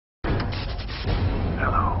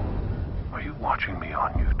watching me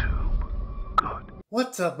on YouTube. Good.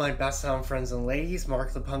 What's up, my best sound friends and ladies?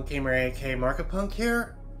 Mark the Punk Gamer, a.k.a. Markapunks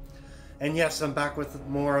here. And yes, I'm back with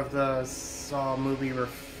more of the Saw movie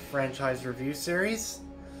franchise review series.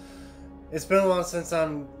 It's been a while since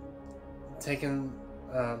I'm taking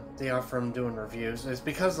day off from doing reviews. It's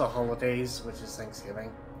because of the holidays, which is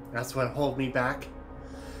Thanksgiving. That's what held me back.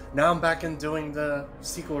 Now I'm back in doing the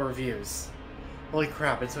sequel reviews. Holy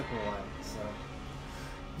crap, it took me a while. So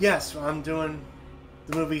yes, I'm doing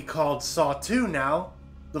the movie called Saw 2 now,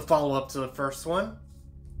 the follow-up to the first one.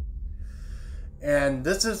 And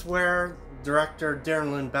this is where director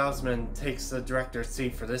Darren Lynn Bousman takes the director's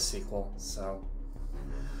seat for this sequel. So,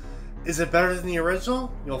 is it better than the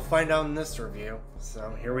original? You'll find out in this review.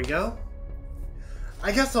 So, here we go.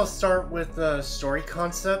 I guess I'll start with the story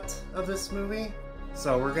concept of this movie.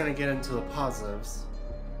 So, we're going to get into the positives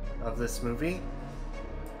of this movie.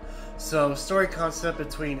 So, story concept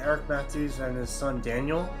between Eric Matthews and his son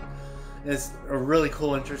Daniel is a really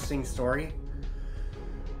cool, interesting story.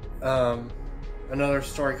 Another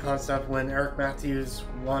story concept when Eric Matthews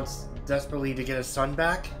wants desperately to get his son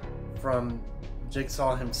back from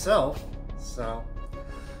Jigsaw himself. So,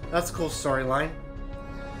 that's a cool storyline,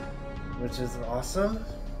 which is awesome.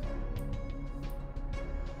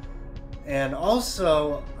 And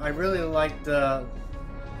also, I really like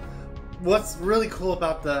what's really cool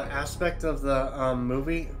about the aspect of the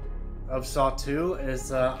movie of Saw 2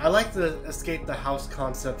 is I like the escape the house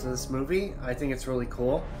concept of this movie. I think it's really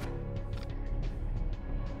cool.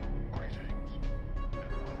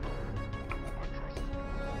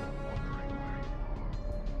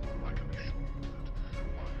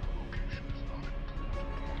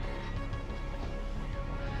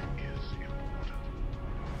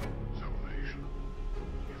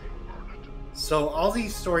 So all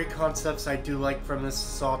these story concepts I do like from this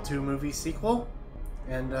Saw 2 movie sequel,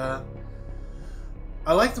 and I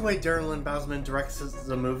like the way Darren Lynn Bousman directs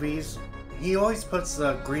the movies. He always puts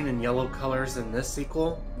the green and yellow colors in this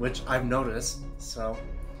sequel, which I've noticed. So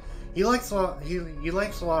he likes a lot. He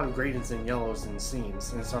likes a lot of greens and yellows in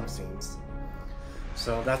scenes, in some scenes.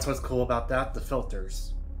 So that's what's cool about that. The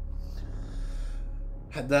filters,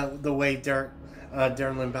 the way Darren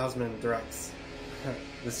Lynn Bousman directs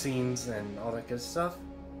the scenes and all that good stuff.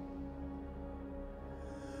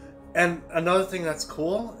 And another thing that's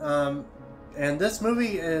cool, and this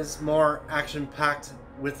movie is more action-packed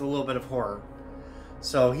with a little bit of horror.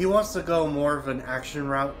 So he wants to go more of an action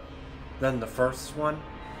route than the first one.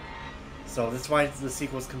 So that's why the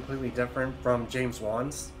sequel is completely different from James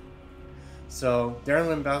Wan's. So Darren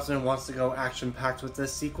Lynn Bousman wants to go action-packed with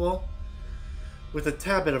this sequel with a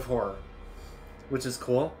tad bit of horror, which is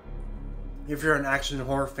cool. If you're an action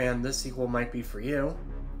horror fan, this sequel might be for you.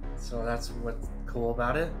 So that's what's cool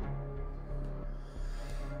about it.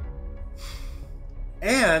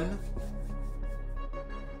 And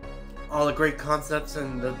all the great concepts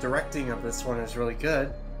and the directing of this one is really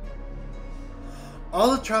good.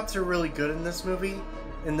 All the tropes are really good in this movie.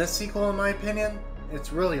 In this sequel, in my opinion,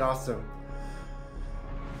 it's really awesome.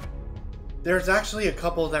 There's actually a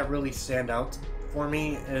couple that really stand out for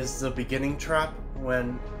me. Is the beginning trap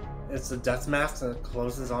when it's the death mask that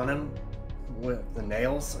closes on him with the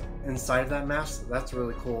nails inside of that mask. That's a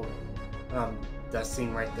really cool death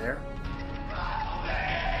scene right there.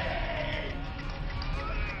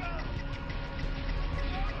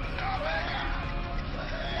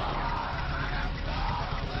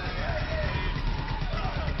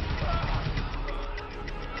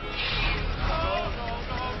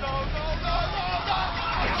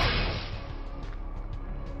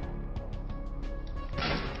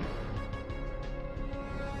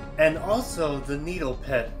 And also the needle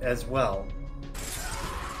pit as well.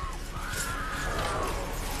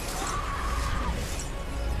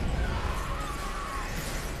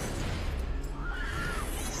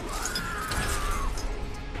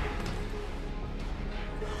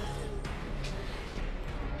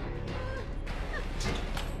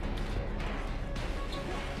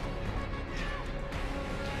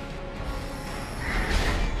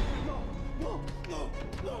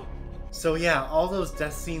 So yeah, all those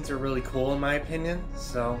death scenes are really cool in my opinion,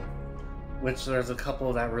 so, which there's a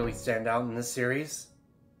couple that really stand out in this series.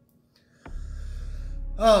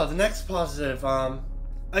 Oh, the next positive,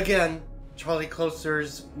 again, Charlie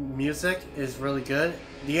Closer's music is really good.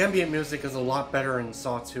 The ambient music is a lot better in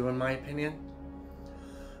Saw 2 in my opinion.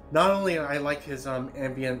 Not only I like his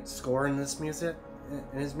ambient score in his music,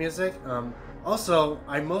 also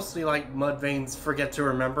I mostly like Mudvayne's "Forget to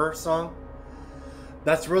Remember" song.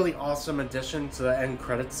 That's really awesome addition to the end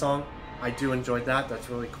credits song. I do enjoy that. That's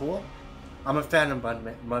really cool. I'm a fan of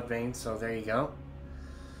Mudvayne, so there you go.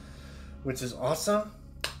 which is awesome.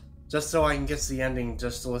 Just so I can get to the ending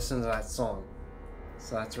just to listen to that song.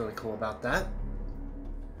 So that's really cool about that.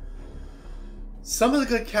 Some of the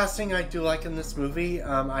good casting I do like in this movie,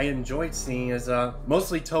 I enjoyed seeing, is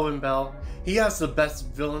mostly Tobin Bell. He has the best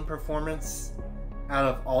villain performance out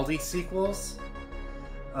of all these sequels.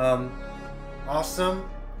 Awesome,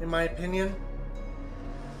 in my opinion.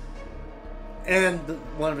 And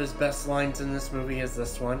one of his best lines in this movie is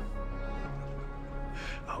this one.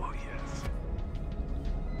 Oh, yes.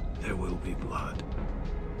 There will be blood.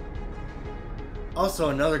 Also,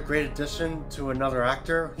 another great addition to another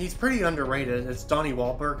actor. He's pretty underrated. It's Donnie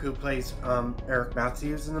Wahlberg, who plays Eric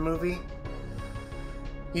Matthews in the movie.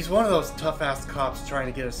 He's one of those tough-ass cops trying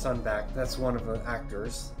to get his son back. That's one of the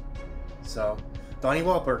actors. So, Donnie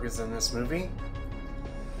Wahlberg is in this movie.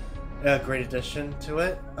 A great addition to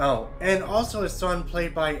it. Oh, and also his son,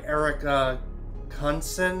 played by Eric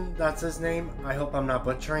Kunsen. That's his name. I hope I'm not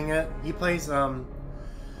butchering it. He plays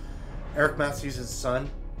Eric Matthews' son.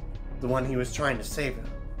 The one he was trying to save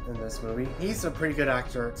in this movie. He's a pretty good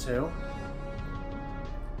actor, too.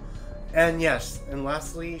 And yes, and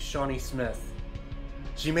lastly, Shawnee Smith.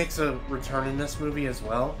 She makes a return in this movie as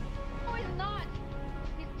well. No, he's not.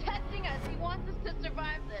 He's testing us. He wants us to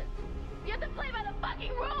survive this. You have to play by the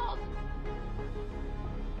fucking rules.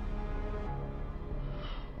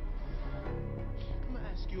 I'm gonna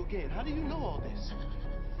ask you again. How do you know all this?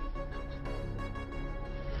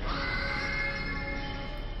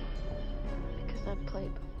 I've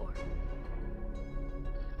played before.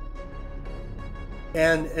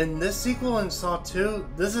 And in this sequel in Saw 2,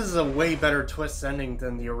 this is a way better twist ending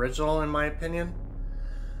than the original, in my opinion.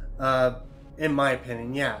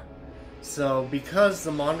 Yeah. So, because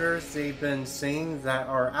the monitors they've been seeing that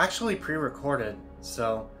are actually pre-recorded,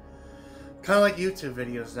 so kind of like YouTube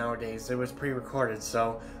videos nowadays, it was pre-recorded,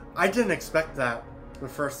 so I didn't expect that the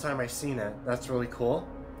first time I seen it. That's really cool.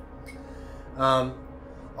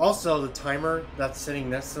 Also, the timer that's sitting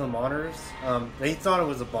next to the monitors, they thought it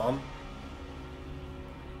was a bomb,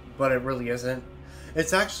 but it really isn't.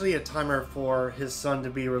 It's actually a timer for his son to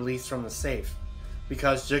be released from the safe,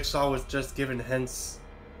 because Jigsaw was just given hints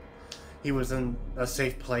he was in a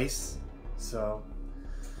safe place, so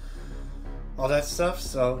all that stuff.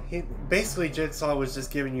 So basically Jigsaw was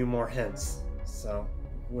just giving you more hints, so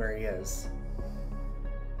where he is.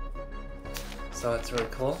 So that's really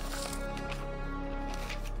cool.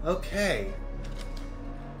 Okay.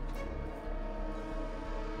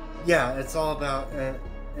 Yeah, it's all about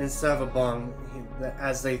instead of a bomb,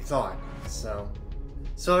 as they thought. So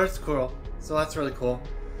it's cool. So that's really cool.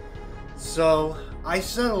 So I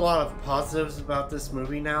said a lot of positives about this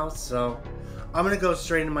movie now. So I'm gonna go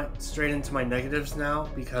straight into my negatives now,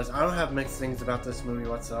 because I don't have mixed things about this movie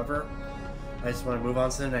whatsoever. I just want to move on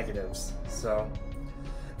to the negatives. So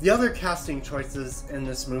the other casting choices in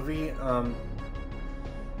this movie,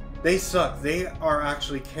 they suck. They are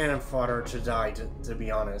actually cannon fodder to die, to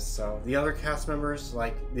be honest. So the other cast members,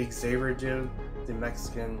 like the Xavier dude, the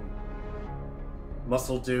Mexican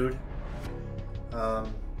muscle dude.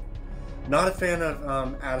 Not a fan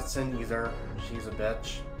of Addison either. She's a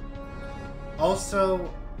bitch.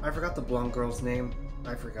 Also, I forgot the blonde girl's name.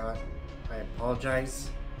 I forgot. I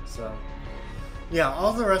apologize. So, yeah,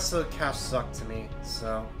 all the rest of the cast sucked to me.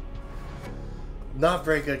 So, not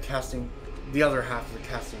very good casting. The other half of the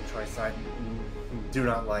casting choice I do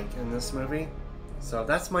not like in this movie. So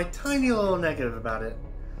that's my tiny little negative about it.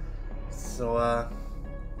 So,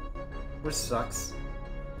 which sucks.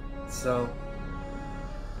 So,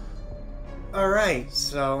 alright,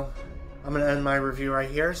 so I'm gonna end my review right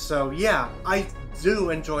here. So yeah, I do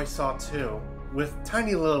enjoy Saw 2 with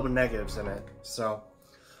tiny little negatives in it. So,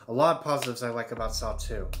 a lot of positives I like about Saw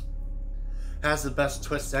 2. Has the best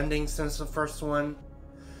twist ending since the first one.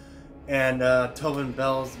 And Tobin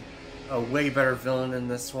Bell's a way better villain in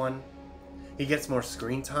this one. He gets more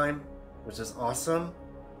screen time, which is awesome.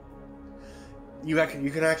 You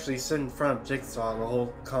can actually sit in front of Jigsaw the whole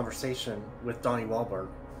conversation with Donnie Wahlberg.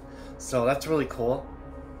 So that's really cool.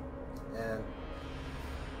 And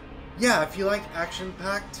yeah, if you like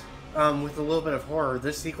action-packed with a little bit of horror,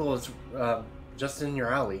 this sequel is just in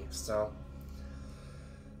your alley. So.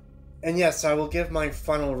 And yes, I will give my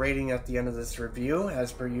final rating at the end of this review,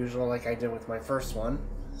 as per usual, like I did with my first one.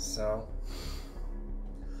 So,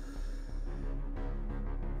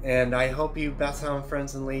 and I hope you Bathhound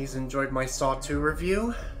friends and ladies enjoyed my Saw 2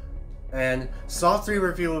 review. And Saw 3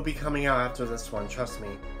 review will be coming out after this one, trust me.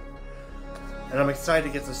 And I'm excited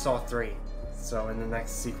to get to Saw 3, so in the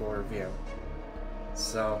next sequel review.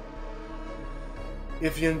 So,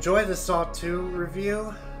 if you enjoyed the Saw 2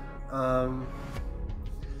 review,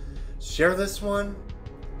 share this one,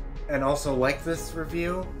 And also like this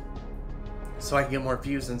review so I can get more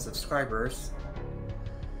views and subscribers.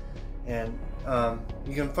 And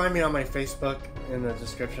you can find me on my Facebook in the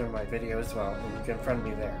description of my video as well, and you can friend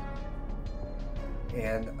me there.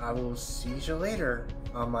 And I will see you later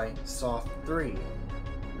on my Saw 3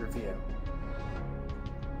 review.